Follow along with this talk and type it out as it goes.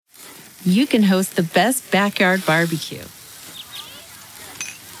you can host the best backyard barbecue.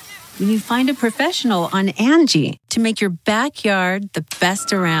 When you find a professional on Angie to make your backyard the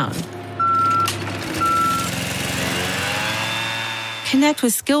best around. Connect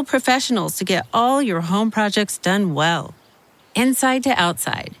with skilled professionals to get all your home projects done well. Inside to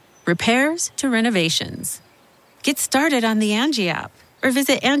outside, repairs to renovations. Get started on the Angie app or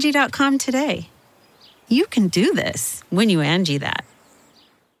visit Angie.com today. You can do this when you Angie that.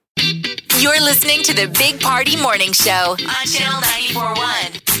 You're listening to the Big Party Morning Show on Channel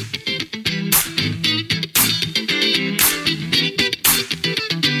 94.1.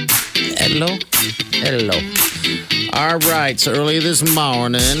 Hello. All right, so early this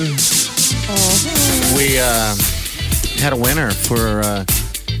morning, we had a winner for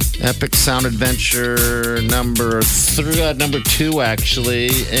Epic Sound Adventure number 2, actually.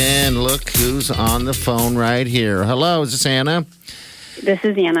 And look who's on the phone right here. Hello, is this Anna? This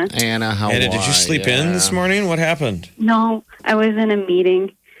is Anna. Anna, how are you? Anna, did you sleep in this morning? What happened? No, I was in a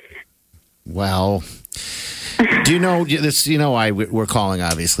meeting. Well, do you know this? You know why we're calling,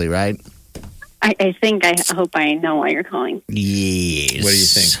 obviously, right? I hope I know why you're calling. Yes. What do you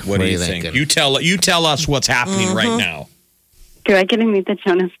think? What do you think? You tell us what's happening right now. Do I get to meet the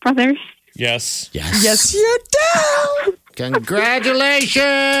Jonas Brothers? Yes. Yes, you do.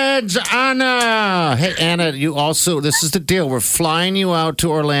 Congratulations, Anna. Hey, Anna, this is the deal. We're flying you out to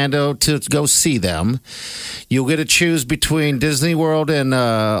Orlando to go see them. You'll get to choose between Disney World and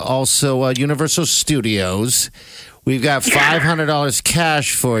also Universal Studios. We've got $500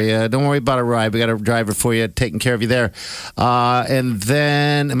 cash for you. Don't worry about a ride. We got a driver for you, taking care of you there. And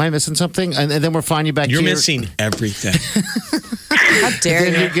then, am I missing something? And then we're flying you back. You're missing everything. How dare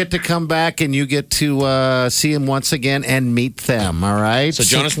you? Then you get to come back and you get to see them once again and meet them. All right. So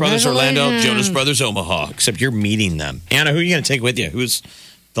Jonas Brothers Orlando, Jonas Brothers Omaha. Except you're meeting them. Anna, who are you going to take with you? Who's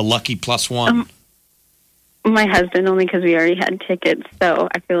the lucky plus one? My husband, only because we already had tickets, so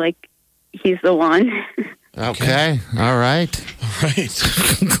I feel like he's the one. Okay. All right.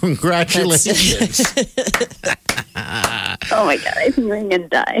 Congratulations. Oh my God, I think I'm going to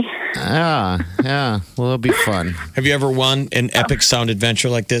die. Yeah. Well, it'll be fun. Have you ever won an epic sound adventure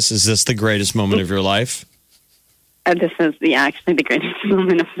like this? Is this the greatest moment of your life? This is, actually the greatest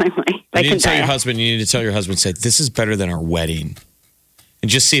moment of my life. You need to tell your husband, say, this is better than our wedding. And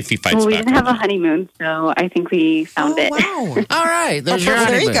just see if he fights back. Well, we didn't have a honeymoon, so I think we found it. Wow. All right. There's your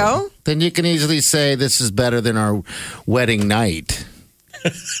There you honeymoon. go. Then you can easily say this is better than our wedding night.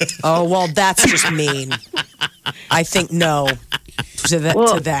 Oh, well, that's just mean. I think no to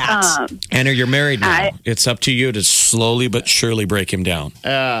that. Anna, you're married now. It's up to you to slowly but surely break him down.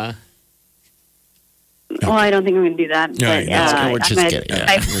 Well, I don't think I'm going to do that. Right, but, we're just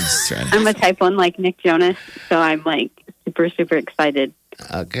kidding. I'm a type 1 like Nick Jonas, so I'm like super, super excited.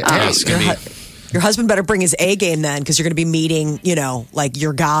 Okay. Your husband better bring his A game then, because you're going to be meeting, like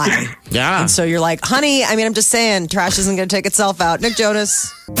your guy. Yeah. And so you're like, honey, I'm just saying, trash isn't going to take itself out. Nick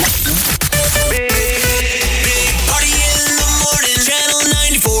Jonas. Big Party in the morning, Channel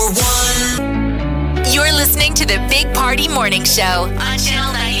 94.1. You're listening to the Big Party Morning Show on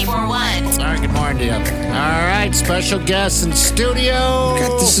Channel 94.1. All right. Good morning to you. All right. Special guests in studio.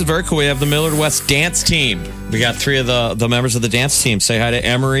 This is very cool. We have the Millard West dance team. We got 3 of the members of the dance team. Say hi to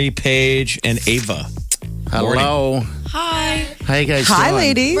Emery, Paige, and Ava. Hello. Morning. Hi. How you guys doing? Hi,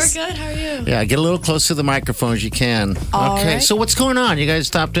 ladies. We're good. How are you? Yeah, get a little close to the microphone as you can. All okay, right. so what's going on? You guys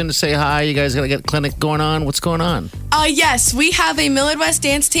stopped in to say hi. You guys got to get a clinic going on. What's going on? Yes, we have a Millard West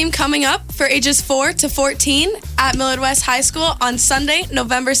dance team coming up for ages 4 to 14 at Millard West High School on Sunday,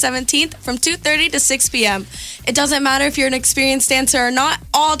 November 17th from 2:30 to 6 p.m. It doesn't matter if you're an experienced dancer or not.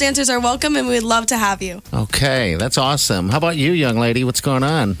 All dancers are welcome, and we'd love to have you. Okay, that's awesome. How about you, young lady? What's going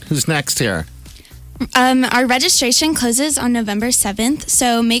on? Who's next here? Our registration closes on November 7th,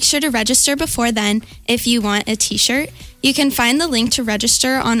 so make sure to register before then if you want a t-shirt. You can find the link to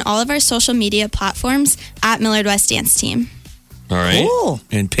register on all of our social media platforms at Millard West Dance Team. All right. Cool.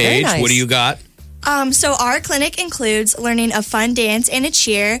 And Paige, Very nice. what do you got? So our clinic includes learning a fun dance and a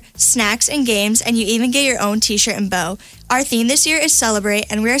cheer, snacks and games, and you even get your own t-shirt and bow. Our theme this year is Celebrate,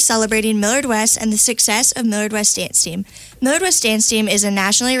 and we are celebrating Millard West and the success of Millard West Dance Team. Millard West Dance Team is a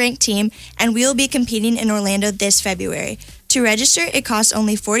nationally ranked team, and we will be competing in Orlando this February. To register, it costs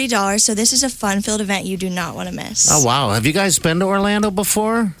only $40, so this is a fun-filled event you do not want to miss. Oh, wow. Have you guys been to Orlando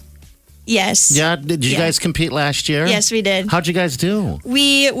before? Yes. Yeah. Did you guys compete last year? Yes, we did. How'd you guys do?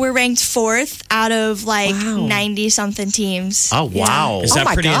 We were ranked 4th out of 90-something teams. Oh, wow. Is that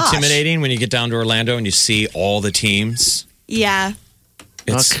pretty intimidating when you get down to Orlando and you see all the teams? Yeah.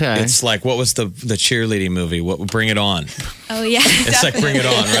 It's like, what was the cheerleading movie? Bring It On. Oh, yeah. It's like Bring It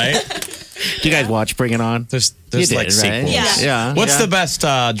On, right? Do you guys watch Bring It On? There's You like did, right? sequels. Yeah. What's yeah. the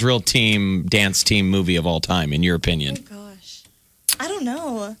best drill team, dance team movie of all time, in your opinion? Gosh. I don't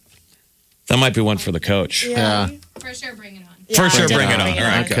know. That might be one for the coach. Yeah. For sure, bring it on. For sure, bring it on. Bring it All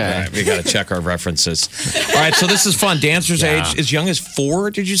right, on. good. Okay. All right, we got to check our references. All right, so this is fun. Dancers age as young as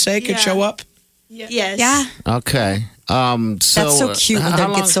 4, did you say, could show up? Yes. Yeah. Okay. So That's so cute when how they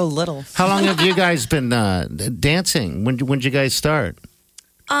long- get so little. How long have you guys been dancing? When did you guys start?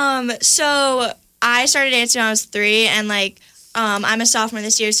 So I started dancing when I was 3, and I'm a sophomore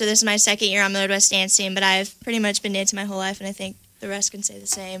this year, so this is my second year on Millard West Dance Team. But I've pretty much been dancing my whole life, and I think the rest can say the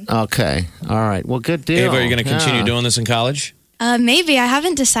same. Okay. All right. Well, good deal. Ava, are you going to continue Yeah. doing this in college? Maybe. I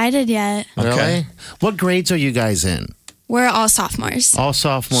haven't decided yet. Really? What grades are you guys in? We're all sophomores. All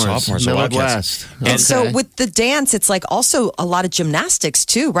sophomores. Sophomores, Millard Wildcats. West. And So Okay. with the dance, it's like also a lot of gymnastics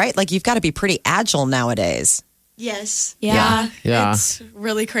too, right? Like you've got to be pretty agile nowadays. Yes. Yeah. Yeah. It's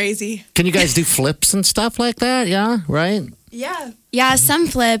really crazy. Can you guys do flips and stuff like that? Yeah. Right. Yeah. Yeah, some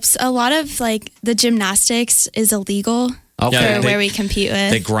flips. A lot of the gymnastics is illegal Okay. Yeah, for they- where we compete with.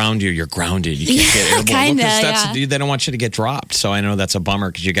 They ground you. You're grounded. You can't get airborne. kinda, That's- yeah. They don't want you to get dropped. So I know that's a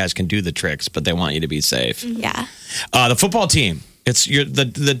bummer because you guys can do the tricks, but they want you to be safe. Yeah. The football team. It's the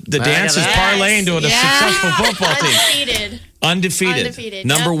dance is that. parlaying to a successful football team. Undefeated. Undefeated.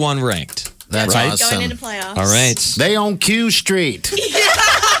 Number 1 ranked. That's Right. awesome. Going into playoffs. All right. They own Q Street.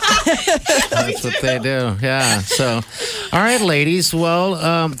 That's what they do. Yeah. So, all right, ladies.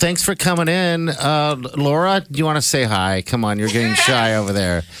 Well, thanks for coming in. Laura, do you want to say hi? Come on, you're getting shy over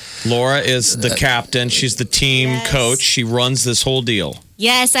there. Laura is the captain. She's the team coach. She runs this whole deal.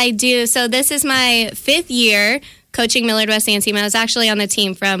 Yes, I do. So this is my 5th year coaching Millard West Dance Team. I was actually on the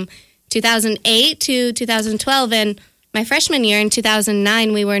team from 2008 to 2012, and my freshman year in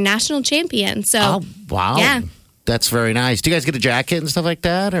 2009, we were national champions. So, Oh, wow. Yeah. That's very nice. Do you guys get a jacket and stuff like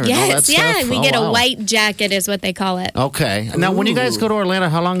that? Or all that yes, yeah, stuff? we Oh, get wow. a white jacket is what they call it. Okay. Now, when you guys go to Orlando,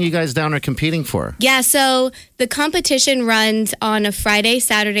 how long are you guys down there competing for? Yeah, so the competition runs on a Friday,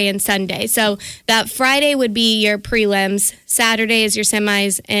 Saturday, and Sunday. So that Friday would be your prelims, Saturday is your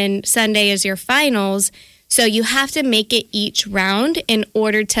semis, and Sunday is your finals. So you have to make it each round in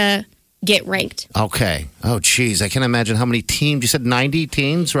order to get ranked. Okay. Oh, geez. I can't imagine how many teams. You said 90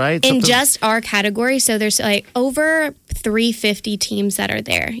 teams, right? In Something- just our category, so there's over 350 teams that are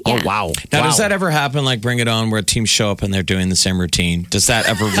there. Yeah. Oh, wow. Now, Wow. does that ever happen, like Bring It On, where teams show up and they're doing the same routine? Does that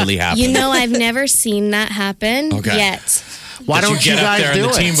ever really happen? You know, I've never seen that happen Okay. yet. Why That don't you you get up guys there do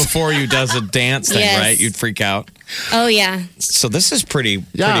and the it? team before you does a dance thing, Yes. right? You'd freak out. Oh, yeah. So this is pretty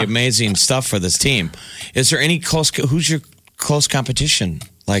Yeah. amazing stuff for this team. Is there any who's your close competition,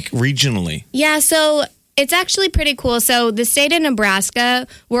 like regionally? Yeah, so it's actually pretty cool. So the state of Nebraska,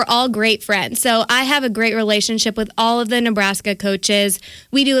 we're all great friends. So I have a great relationship with all of the Nebraska coaches.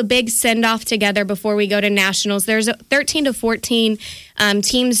 We do a big send-off together before we go to nationals. There's 13 to 14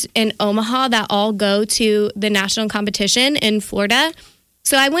 teams in Omaha that all go to the national competition in Florida.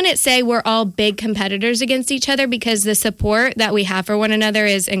 So I wouldn't say we're all big competitors against each other because the support that we have for one another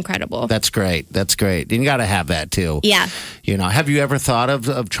is incredible. That's great. That's great. And you got to have that too. Yeah. You know, have you ever thought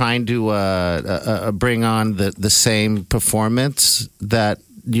of trying to bring on the same performance that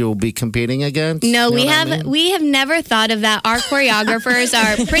you'll be competing against? No, You know we what I have mean? we have never thought of that. Our choreographers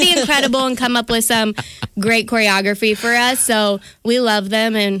are pretty incredible and come up with some great choreography for us. So we love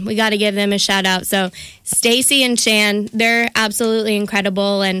them and we got to give them a shout out. So Stacy and Shan, they're absolutely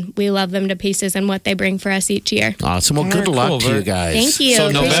incredible and we love them to pieces and what they bring for us each year. Awesome. Well, good Very luck cool. to you guys. Thank you. So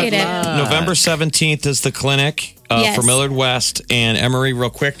Appreciate it. November 17th is the clinic Yes. for Millard West. And Emery, real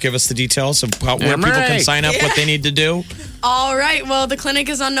quick, give us the details of where people Emery. can sign up, what they need to do. All right. Well, the clinic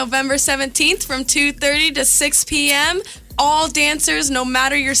is on November 17th from 2:30 to 6 p.m. All dancers, no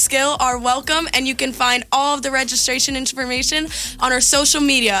matter your skill, are welcome, and you can find all of the registration information on our social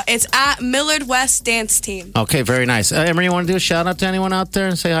media. It's at Millard West Dance Team. Okay, very nice. Emery, you want to do a shout out to anyone out there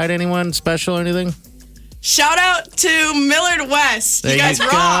and say hi to anyone special or anything? Shout out to Millard West. There you guys you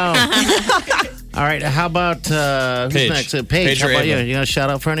rock. All right, how about who's Paige. next? Paige, Paige how or about you? Ava? You got a shout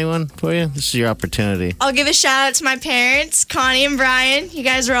out for anyone for you? This is your opportunity. I'll give a shout out to my parents, Connie and Brian. You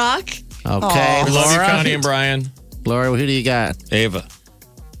guys rock. Okay, We love you, Laura. Connie and Brian. Laura, who do you got? Ava.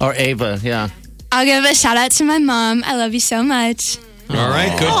 Or Ava, yeah. I'll give a shout out to my mom. I love you so much. All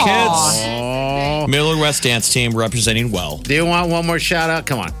right, good kids. Millard West Dance Team representing well. Do you want one more shout out?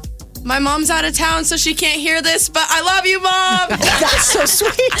 Come on. My mom's out of town, so she can't hear this, but I love you, Mom. That's so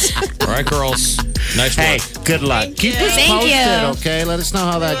sweet. All right, girls. Nice Hey, work. good luck. Keep us Thank posted, you. okay? Let us know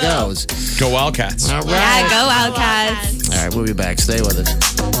how that goes. Go Wildcats. All right. Yeah, go Wildcats. All right, we'll be back. Stay with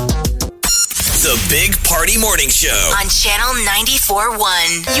us. The Big Party Morning Show. on Channel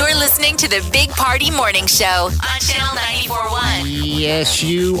 94.1. You're listening to the Big Party Morning Show on Channel 94.1. Yes,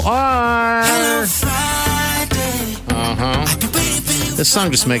 you are. This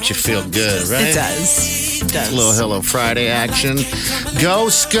song just makes you feel good, right? It does. It does. A little Hello Friday action. Go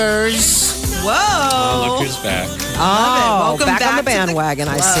Skurs. Whoa. Oh, look who's back. Oh, Welcome back on the back to the bandwagon,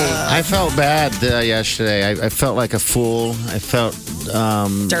 I see. I felt bad yesterday. I felt like a fool. I felt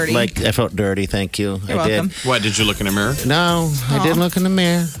Dirty. I felt dirty. Thank you. You're I welcome. did. What, did you look in a mirror? No, I didn't look in the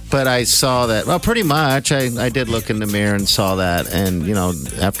mirror, but I saw that. Well, pretty much. I did look in the mirror and saw that. And, you know,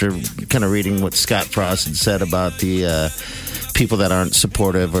 after kind of reading what Scott Frost had said about the people that aren't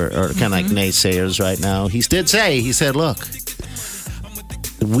supportive or kind of like naysayers right now, he said, look,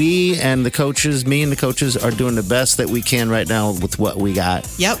 me and the coaches are doing the best that we can right now with what we got.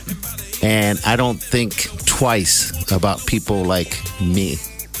 Yep. And I don't think twice about people like me.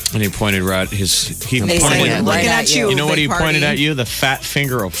 And he pointed right Looking at you. You know what he Big pointed Party. at you? The fat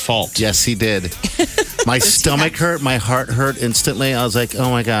finger of fault. Yes, he did. My stomach hurt. My heart hurt instantly. I was like, oh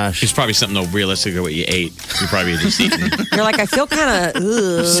my gosh. It's probably something, though, realistically, what you ate. You probably just eaten. You're like, I feel kind of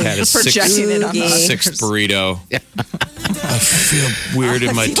Just had a Projecting it on us. sixth burrito. I feel weird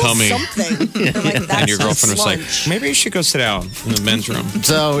in my tummy. And your girlfriend was like, maybe you should go sit down in the men's room.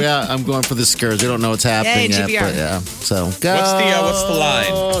 So, yeah, I'm going for the Skurs. We don't know what's happening yet. GBR. But yeah. So, go. What's the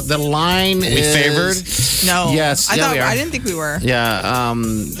line? The line We is... favored? No. Yes. I Yeah, thought we are. I didn't think we were. Yeah.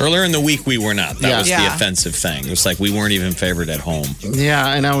 Earlier in the week, we were not. That was the Yeah. offensive thing. It was like we weren't even favored at home.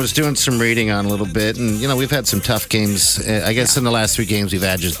 Yeah, and I was doing some reading on a little bit, and you know we've had some tough games. I guess in the last 3 games we've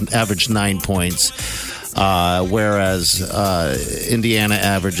averaged 9 points, whereas Indiana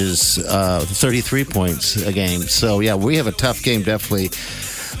averages 33 points a game. So yeah, we have a tough game definitely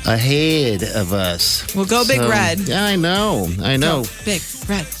ahead of us. We'll go Big Red. Yeah, I know. Go Big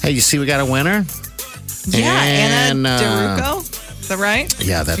Red. Hey, you see, we got a winner. Yeah, And, Anna DeRucco. Is that right?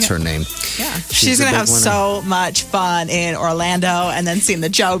 Yeah, that's her name. Yeah. She's She's the going to big have winner. so much fun in Orlando and then seeing the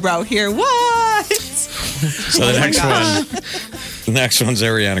Joe Bro here. What? So the next one's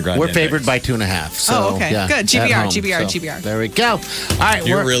Ariana Grande. We're favored by 2.5. So, Oh, okay. yeah, Good. at GBR, home. GBR, So, GBR. There we go. All right,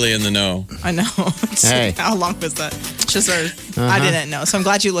 You're we're really in the know. I know. Hey. How long was that? Just I didn't know. So I'm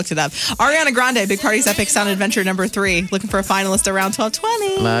glad you looked it up. Ariana Grande, Big Party's Epic Sound Adventure #3. Looking for a finalist around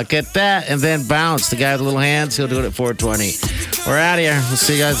 1220. Look at that. And then Bounce, the guy with the little hands, he'll do it at 420. We're out of here. We'll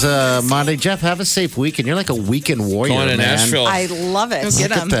see you guys Monday. Jeff, have a safe weekend. You're like a weekend warrior, Going to man. Nashville. I love it. Go get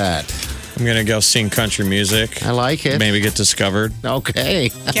Look at 'em. that. I'm going to go sing country music. I like it. Maybe get discovered. Okay.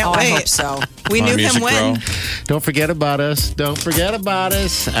 Can't Oh, I wait. hope so. We My knew him music when. row. Don't forget about us. Don't forget about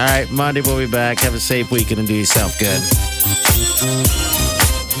us. All right, Monday we'll be back. Have a safe weekend and do yourself good.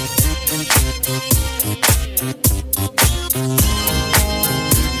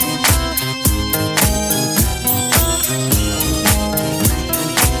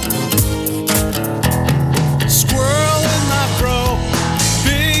 Squirrel in my fro.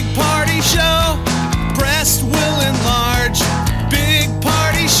 Big party show. Breast will enlarge. Big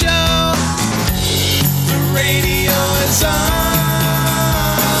party show. The radio is on.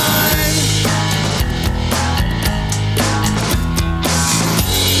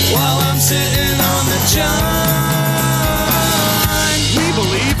 While I'm sitting on the john. We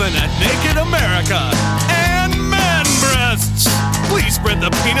believe in a naked America and man breasts. Please spread the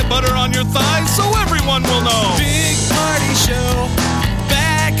peanut butter on your thighs so everyone will know. Big party show.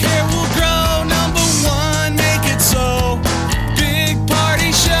 Back hair will grow. #1, make it so. Big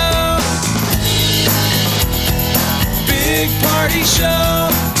party show. Big party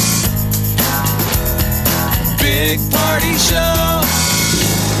show. Big party show.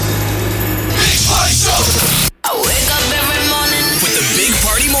 Big party show. I wake up every morning. With the Big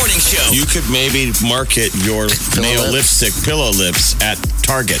Party Morning Show. You could maybe market your nail lips. lipstick, Pillow Lips, at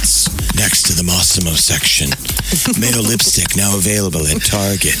Targets. Next to the Mossimo section. Made lipstick now available at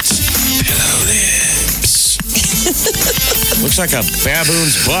Target. Pillow Lips. Looks like a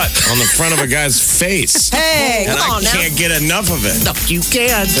baboon's butt on the front of a guy's face. Hey, And come on I now. can't get enough of it. You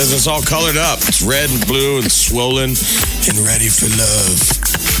can. Because it's all colored up. It's red and blue and swollen. And ready for love.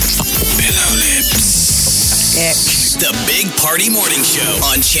 Pillow Lips. Ick. The Big Party Morning Show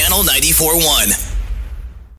on Channel 94.1.